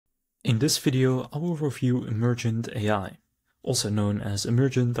In this video, I will review Emergent AI, also known as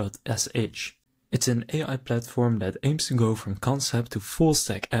Emergent.sh. It's an AI platform that aims to go from concept to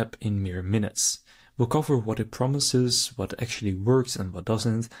full-stack app in mere minutes. We'll cover what it promises, what actually works and what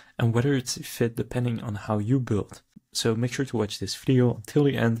doesn't, and whether it's a fit depending on how you build. So make sure to watch this video until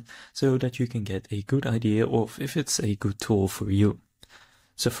the end so that you can get a good idea of if it's a good tool for you.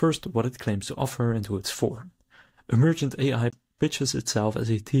 So first, what it claims to offer and who it's for. Emergent AI pitches itself as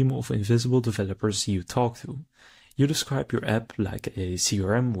a team of invisible developers you talk to. You describe your app like a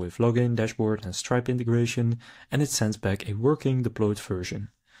CRM with login, dashboard and Stripe integration, and it sends back a working deployed version.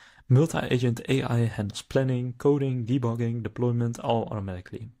 Multi-agent AI handles planning, coding, debugging, deployment all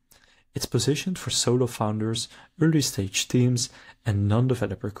automatically. It's positioned for solo founders, early-stage teams, and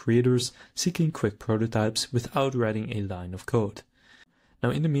non-developer creators seeking quick prototypes without writing a line of code. Now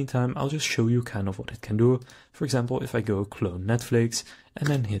in the meantime, I'll just show you kind of what it can do. For example, if I go clone Netflix and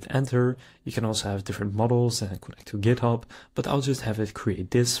then hit enter, you can also have different models and connect to GitHub, but I'll just have it create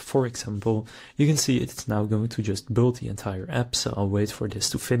this. For example, you can see it's now going to just build the entire app, so I'll wait for this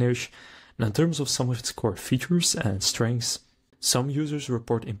to finish. Now in terms of some of its core features and strengths, some users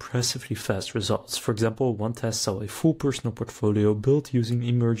report impressively fast results. For example, one test saw a full personal portfolio built using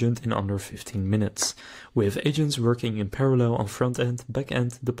Emergent in under 15 minutes, with agents working in parallel on front-end,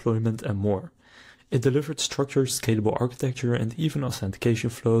 back-end, deployment and more. It delivered structured, scalable architecture and even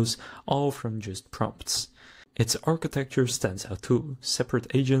authentication flows, all from just prompts. Its architecture stands out too. Separate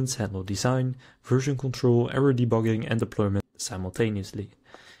agents handle design, version control, error debugging and deployment simultaneously.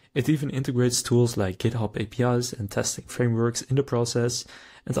 It even integrates tools like GitHub APIs and testing frameworks in the process,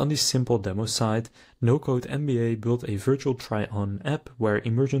 and on the simple demo side, no-code MBA built a virtual try-on app where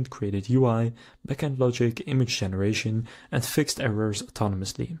Emergent created UI, backend logic, image generation, and fixed errors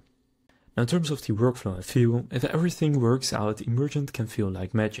autonomously. Now in terms of the workflow and feel, if everything works out, Emergent can feel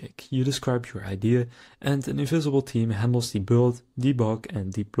like magic. You describe your idea, and an invisible team handles the build, debug,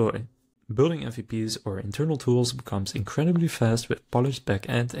 and deploy. Building MVPs or internal tools becomes incredibly fast with polished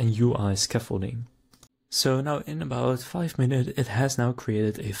backend and UI scaffolding. So now in about 5 minutes it has now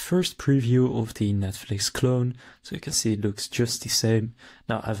created a first preview of the Netflix clone, so you can see it looks just the same.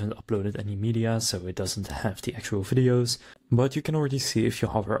 Now I haven't uploaded any media, so it doesn't have the actual videos, but you can already see if you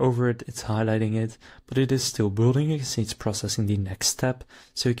hover over it, it's highlighting it, but it is still building. You can see it's processing the next step,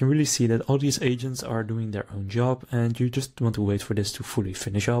 so you can really see that all these agents are doing their own job and you just want to wait for this to fully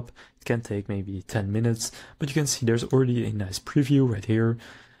finish up. It can take maybe 10 minutes, but you can see there's already a nice preview right here.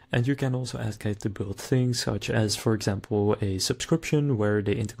 And you can also ask it to build things such as, for example, a subscription where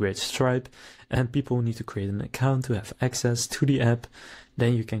they integrate Stripe and people need to create an account to have access to the app.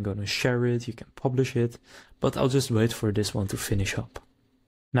 Then you can go and share it, you can publish it, but I'll just wait for this one to finish up.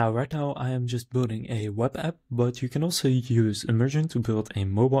 Now right now I am just building a web app, but you can also use Emergent to build a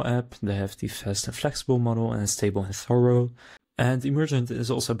mobile app. They have the fast and flexible model and stable and thorough. And Emergent is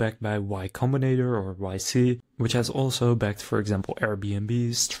also backed by Y Combinator or YC, which has also backed, for example,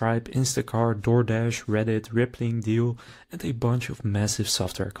 Airbnb, Stripe, Instacart, DoorDash, Reddit, Rippling, Deal, and a bunch of massive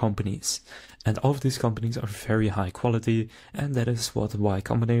software companies. And all of these companies are very high quality, and that is what Y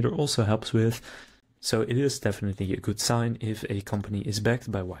Combinator also helps with. So it is definitely a good sign if a company is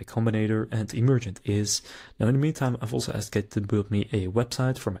backed by Y Combinator, and Emergent is. Now in the meantime, I've also asked it to build me a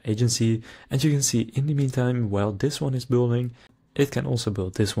website for my agency, and you can see in the meantime, while this one is building, it can also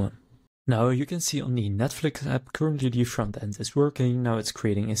build this one. Now you can see on the Netflix app, currently the front end is working. Now it's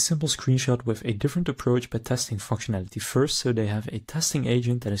creating a simple screenshot with a different approach by testing functionality first. So they have a testing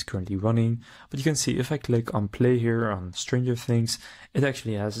agent that is currently running. But you can see if I click on play here on Stranger Things, it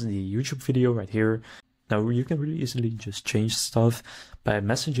actually has the YouTube video right here. Now you can really easily just change stuff by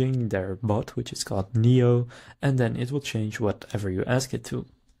messaging their bot, which is called Neo, and then it will change whatever you ask it to.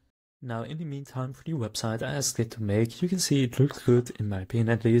 Now in the meantime, for the website I asked it to make, you can see it looked good in my opinion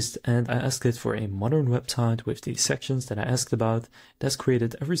at least, and I asked it for a modern website with the sections that I asked about. It has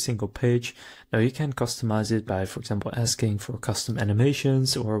created every single page. Now you can customize it by, for example, asking for custom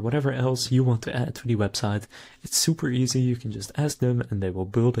animations or whatever else you want to add to the website. It's super easy, you can just ask them and they will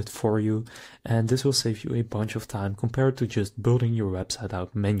build it for you, and this will save you a bunch of time compared to just building your website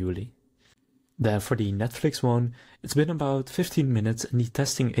out manually. Then for the Netflix one, it's been about 15 minutes and the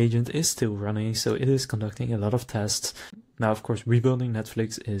testing agent is still running, so it is conducting a lot of tests. Now of course rebuilding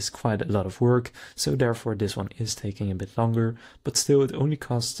Netflix is quite a lot of work, so therefore this one is taking a bit longer, but still it only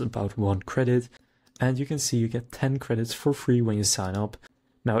costs about 1 credit, and you can see you get 10 credits for free when you sign up.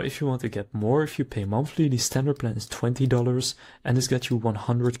 Now if you want to get more, if you pay monthly, the standard plan is $20 and this gets you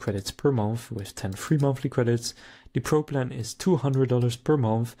 100 credits per month with 10 free monthly credits. The pro plan is $200 per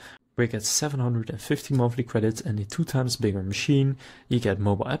month, where you get 750 monthly credits and a 2 times bigger machine. You get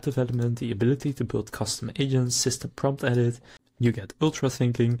mobile app development, the ability to build custom agents, system prompt edit, you get ultra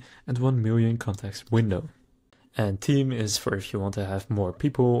thinking, and 1 million context window. And team is for if you want to have more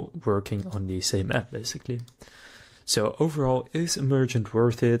people working on the same app, basically. So overall, is Emergent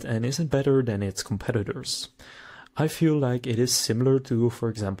worth it, and is it better than its competitors? I feel like it is similar to, for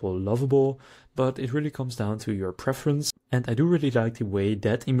example, Lovable, but it really comes down to your preference. And I do really like the way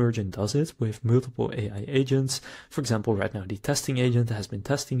that Emergent does it with multiple AI agents. For example, right now the testing agent has been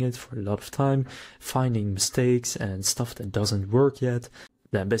testing it for a lot of time, finding mistakes and stuff that doesn't work yet.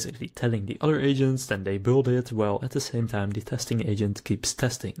 Then basically telling the other agents, then they build it, while at the same time the testing agent keeps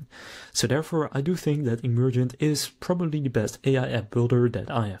testing. So therefore I do think that Emergent is probably the best AI app builder that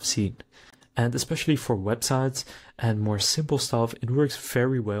I have seen. And especially for websites and more simple stuff, it works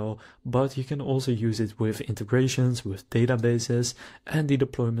very well, but you can also use it with integrations, with databases, and the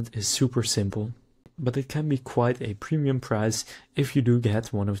deployment is super simple. But it can be quite a premium price if you do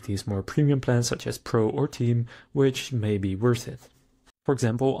get one of these more premium plans such as Pro or Team, which may be worth it. For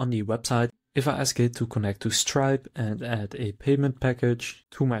example, on the website, if I ask it to connect to Stripe and add a payment package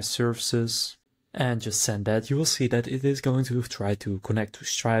to my services and just send that, you will see that it is going to try to connect to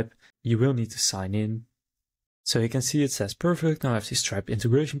Stripe. You will need to sign in. So you can see it says perfect. Now I have the Stripe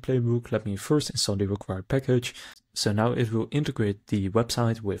integration playbook. Let me first install the required package. So now it will integrate the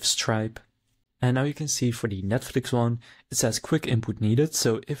website with Stripe. And now you can see for the Netflix one, it says quick input needed.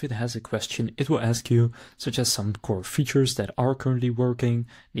 So if it has a question, it will ask you, such as some core features that are currently working,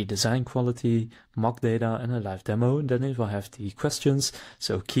 the design quality, mock data, and a live demo. Then it will have the questions.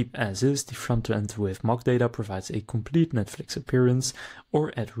 So keep as is. The front end with mock data provides a complete Netflix appearance,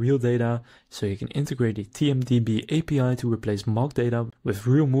 or add real data. So you can integrate the TMDB API to replace mock data with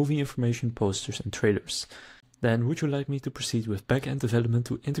real movie information, posters, and trailers. Then would you like me to proceed with backend development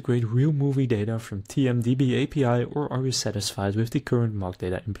to integrate real movie data from TMDB API, or are you satisfied with the current mock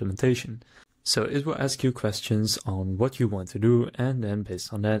data implementation? So it will ask you questions on what you want to do, and then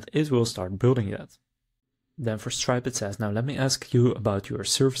based on that, it will start building that. Then for Stripe it says, now let me ask you about your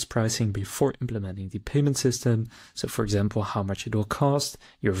service pricing before implementing the payment system. So for example, how much it will cost,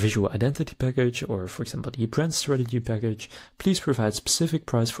 your visual identity package, or for example, the brand strategy package. Please provide specific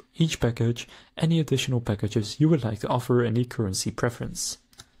price for each package, any additional packages you would like to offer, and the currency preference.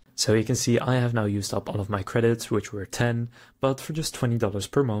 So you can see I have now used up all of my credits, which were 10, but for just $20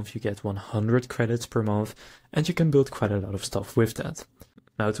 per month, you get 100 credits per month, and you can build quite a lot of stuff with that.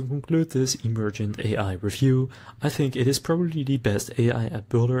 Now to conclude this Emergent AI review, I think it is probably the best AI app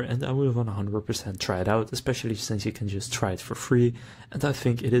builder, and I will 100% try it out, especially since you can just try it for free, and I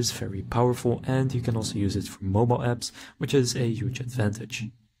think it is very powerful, and you can also use it for mobile apps, which is a huge advantage.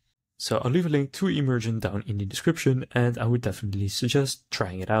 So I'll leave a link to Emergent down in the description, and I would definitely suggest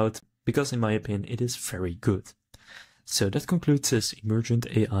trying it out, because in my opinion it is very good. So that concludes this Emergent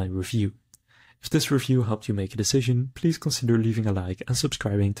AI review. If this review helped you make a decision, please consider leaving a like and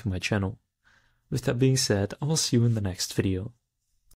subscribing to my channel. With that being said, I will see you in the next video.